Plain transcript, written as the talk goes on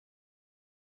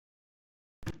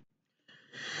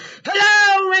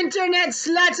Hello, internet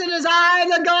sluts. It is I,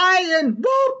 the guy in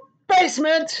the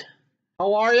basement.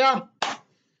 How are ya?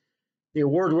 The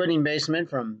award-winning basement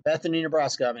from Bethany,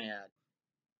 Nebraska, man.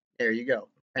 There you go.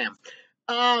 Bam.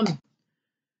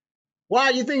 Wow,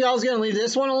 you think I was going to leave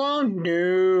this one alone?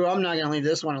 No, I'm not going to leave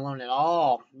this one alone at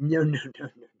all. No.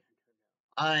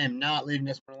 I am not leaving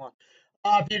this one alone.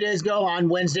 A few days ago, on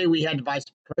Wednesday, we had the vice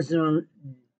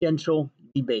presidential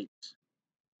debates.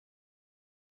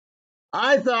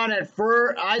 I thought,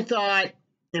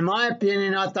 in my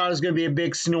opinion, I thought it was going to be a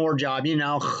big snore job,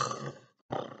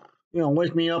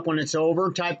 wake me up when it's over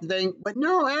type of thing. But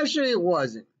no, actually, it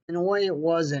wasn't. In a way, it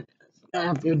wasn't. I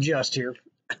have to adjust here.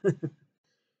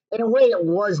 In a way, it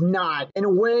was not. In a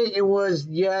way, it was,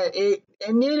 it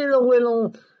needed a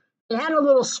little, it had a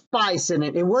little spice in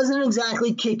it. It wasn't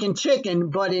exactly kicking chicken,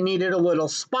 but it needed a little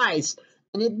spice.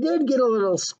 And it did get a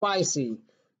little spicy.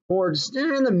 Towards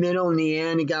in the middle, in the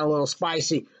end, it got a little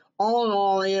spicy. All in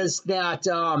all is that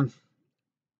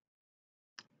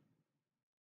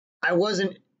I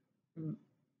wasn't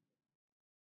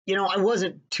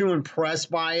too impressed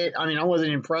by it. I mean, I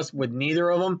wasn't impressed with neither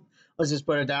of them. Let's just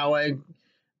put it that way.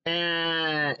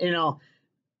 And,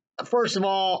 first of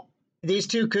all, these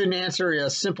two couldn't answer a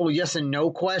simple yes and no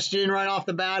question right off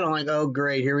the bat. I'm like, oh,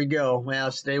 great, here we go.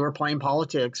 Well, they were playing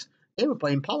politics. They were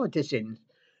playing politicians.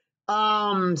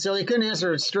 So they couldn't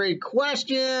answer a straight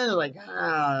question. Like,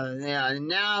 yeah,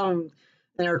 now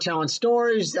they're telling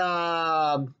stories.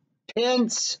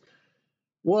 Pence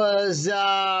was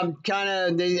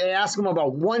they asked him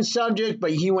about one subject,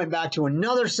 but he went back to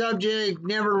another subject,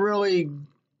 never really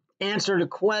answered a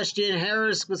question.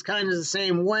 Harris was kind of the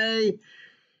same way.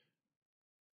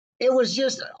 It was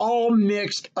just all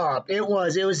mixed up. It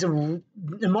was, in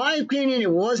my opinion,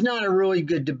 it was not a really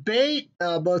good debate.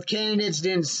 Both candidates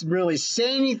didn't really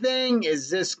say anything.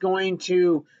 Is this going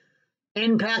to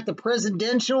impact the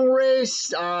presidential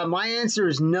race? My answer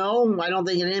is no. I don't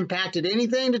think it impacted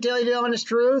anything, to tell you the honest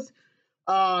truth.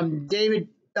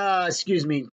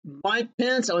 Mike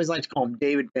Pence, I always like to call him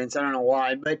David Pence. I don't know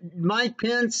why, but Mike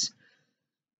Pence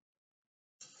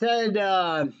said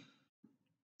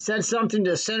something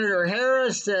to Senator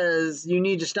Harris, says you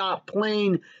need to stop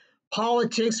playing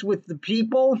politics with the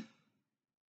people.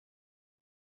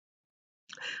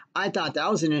 I thought that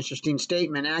was an interesting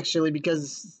statement, actually,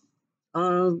 because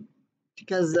isn't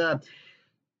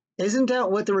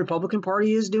that what the Republican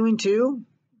Party is doing too?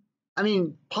 I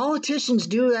mean, politicians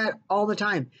do that all the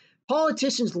time.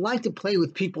 Politicians like to play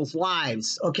with people's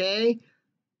lives, okay?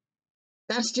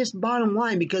 That's just bottom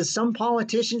line, because some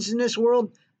politicians in this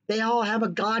world, they all have a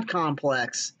God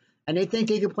complex, and they think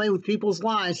they can play with people's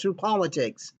lives through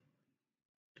politics.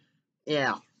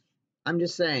 Yeah, I'm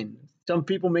just saying. Some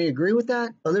people may agree with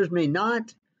that, others may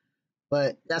not,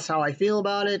 but that's how I feel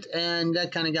about it, and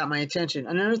that kind of got my attention.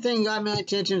 Another thing got my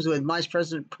attention is when Vice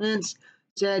President Pence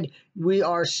said we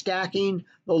are stacking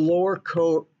the lower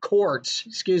courts,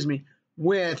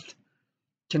 with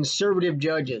conservative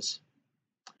judges.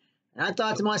 And I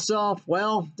thought to myself,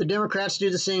 well, the Democrats do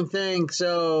the same thing,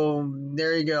 so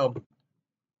there you go.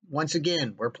 Once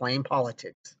again, we're playing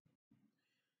politics.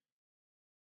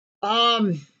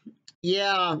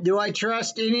 Yeah, do I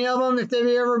trust any of them if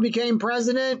they ever became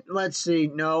president? Let's see.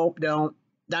 No, don't.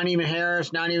 Not even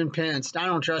Harris, not even Pence. I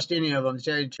don't trust any of them, to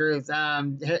tell you the truth.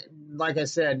 Like I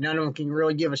said, none of them can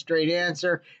really give a straight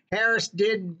answer. Harris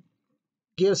did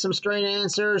give some straight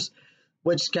answers,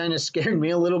 which kind of scared me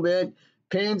a little bit.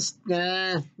 Pence,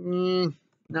 not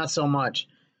so much.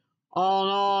 All in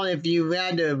all, if you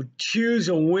had to choose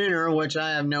a winner, which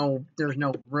there's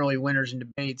no really winners in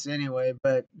debates anyway,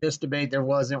 but this debate there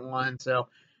wasn't one, so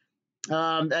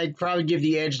I'd probably give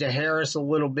the edge to Harris a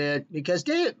little bit, because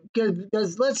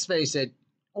let's face it,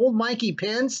 old Mikey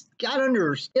Pence got under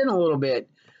her skin a little bit,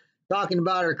 talking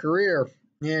about her career.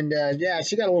 And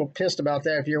she got a little pissed about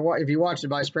that. If you watch the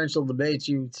vice presidential debates,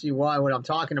 you see what I'm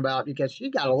talking about, because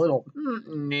she got a little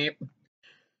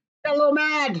got a little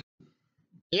mad.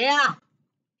 Yeah,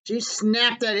 she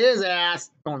snapped at his ass.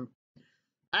 Going,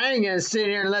 I ain't gonna sit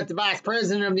here and let the vice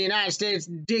president of the United States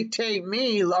dictate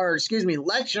me,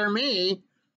 lecture me.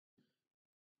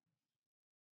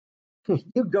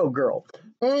 You go, girl.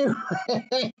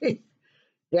 Anyway,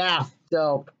 yeah.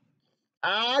 So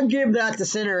I'll give that to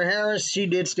Senator Harris. She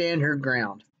did stand her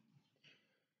ground.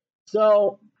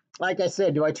 So, like I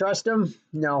said, do I trust him?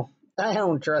 No, I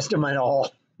don't trust him at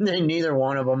all. Neither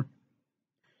one of them.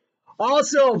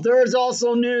 Also, there's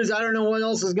also news. I don't know what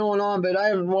else is going on, but I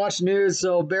haven't watched news,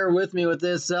 so bear with me with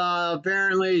this.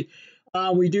 Apparently,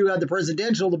 we do have the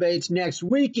presidential debates next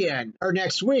weekend, or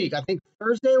next week. I think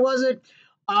Thursday, was it?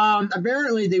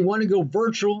 Apparently, they want to go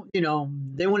virtual. You know,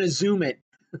 they want to Zoom it.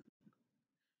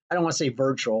 I don't want to say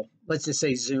virtual. Let's just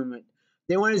say Zoom it.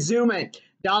 They want to Zoom it.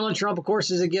 Donald Trump, of course,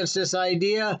 is against this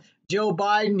idea. Joe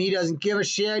Biden, he doesn't give a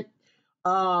shit.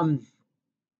 But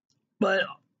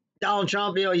Donald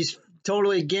Trump, you know, he's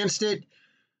totally against it.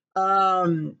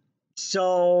 So,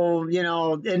 you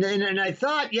know, and I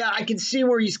thought, yeah, I can see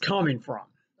where he's coming from.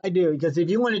 I do, because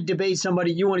if you want to debate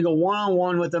somebody, you want to go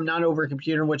one-on-one with them, not over a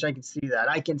computer, which I can see that.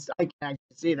 I can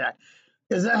actually see that.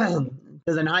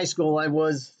 Because in high school, I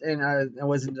was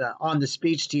on the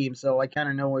speech team, so I kind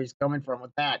of know where he's coming from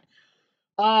with that.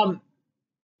 Then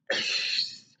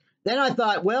I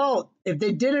thought, well, if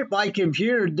they did it by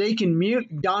computer, they can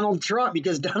mute Donald Trump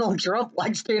because Donald Trump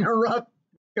likes to interrupt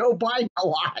Joe Biden a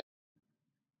lot.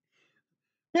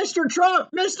 Mr. Trump,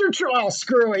 oh,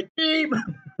 screw it, beep.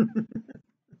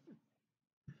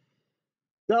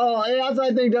 So I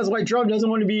think that's why Trump doesn't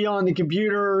want to be on the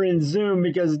computer in Zoom,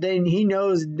 because then he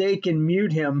knows they can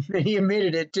mute him, and he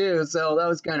admitted it too. So that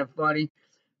was kind of funny.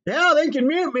 Yeah, they can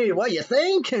mute me. What you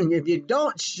think? If you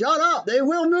don't shut up, they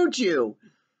will mute you.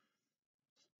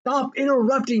 Stop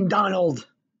interrupting, Donald.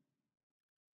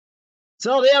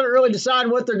 So they haven't really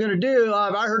decided what they're going to do.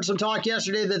 I heard some talk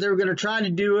yesterday that they were going to try to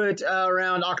do it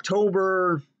around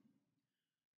October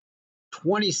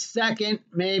 22nd,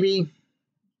 maybe.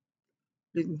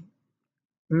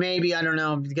 Maybe, I don't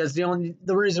know, because the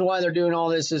reason why they're doing all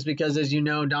this is because, as you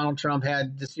know, Donald Trump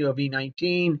had the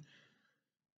COVID-19.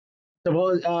 He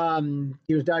was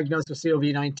diagnosed with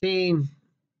COVID-19,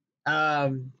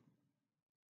 and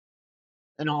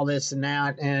all this and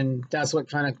that, and that's what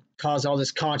kind of caused all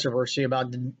this controversy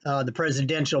about the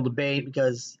presidential debate,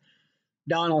 because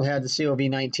Donald had the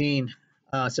COVID-19,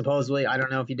 supposedly. I don't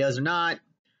know if he does or not,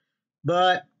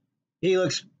 but he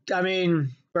looks, I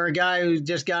mean, for a guy who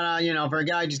just got out, for a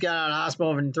guy who just got out of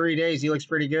hospital in 3 days, he looks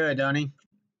pretty good, doesn't he?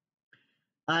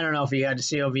 I don't know if he had the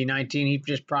COVID-19. He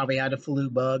just probably had a flu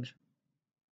bug.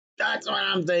 That's what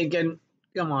I'm thinking.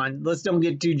 Come on, let's don't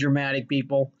get too dramatic,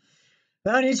 people.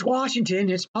 But it's Washington.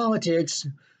 It's politics.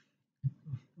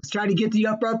 Let's try to get the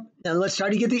upper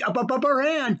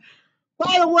hand.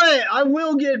 By the way, I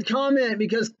will get comment,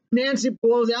 because Nancy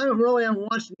Pelosi, I haven't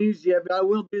watched the news yet, but I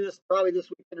will do this probably this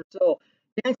weekend or so.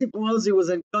 Nancy Pelosi was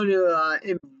going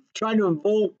to try to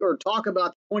invoke or talk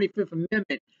about the 25th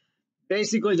Amendment.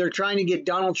 Basically, they're trying to get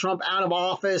Donald Trump out of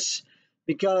office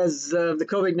because of the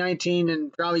COVID-19,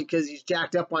 and probably because he's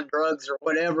jacked up on drugs or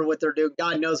whatever, what they're doing.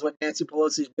 God knows what Nancy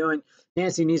Pelosi's doing.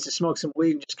 Nancy needs to smoke some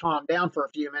weed and just calm down for a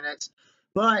few minutes.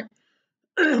 But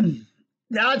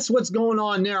that's what's going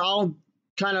on there. I'll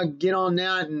kind of get on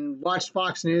that and watch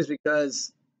Fox News,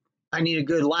 because I need a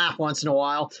good laugh once in a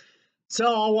while. So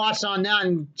I'll watch on that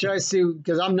and try to see,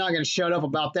 because I'm not going to shut up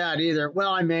about that either.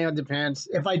 Well, I may. It depends.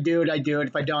 If I do it, I do it.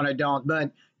 If I don't, I don't.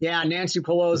 But yeah, Nancy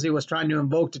Pelosi was trying to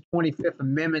invoke the 25th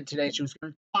Amendment today. She was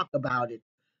going to talk about it.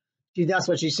 That's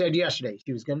what she said yesterday.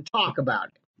 She was going to talk about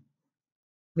it.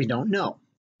 We don't know,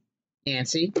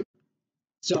 Nancy.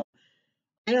 So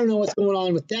I don't know what's going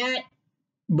on with that.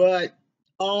 But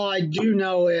all I do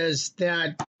know is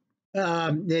that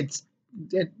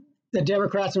the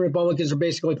Democrats and Republicans are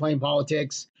basically playing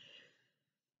politics.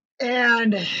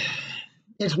 And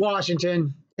it's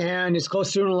Washington, and it's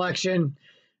close to an election,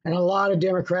 and a lot of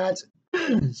Democrats,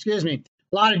 excuse me,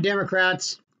 a lot of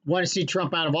Democrats want to see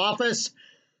Trump out of office.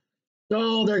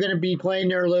 So they're going to be playing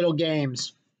their little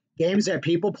games that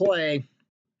people play,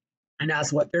 and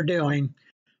that's what they're doing.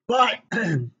 But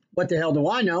what the hell do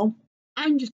I know?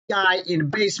 I'm just a guy in a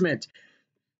basement.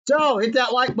 So hit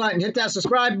that like button, hit that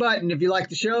subscribe button if you like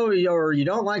the show or you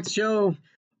don't like the show.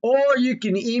 Or you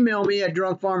can email me at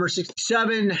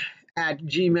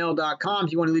drunkfarmer67@gmail.com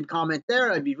if you want to leave a comment there.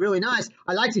 That'd be really nice.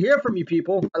 I like to hear from you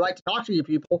people. I like to talk to you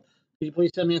people. Could you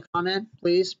please send me a comment,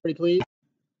 please? Pretty please.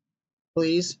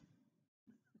 Please.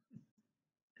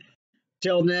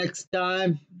 Till next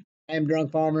time, I'm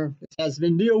Drunk Farmer. This has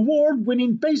been the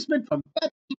award-winning basement from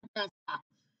Betsy.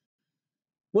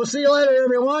 We'll see you later,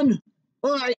 everyone.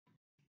 Bye.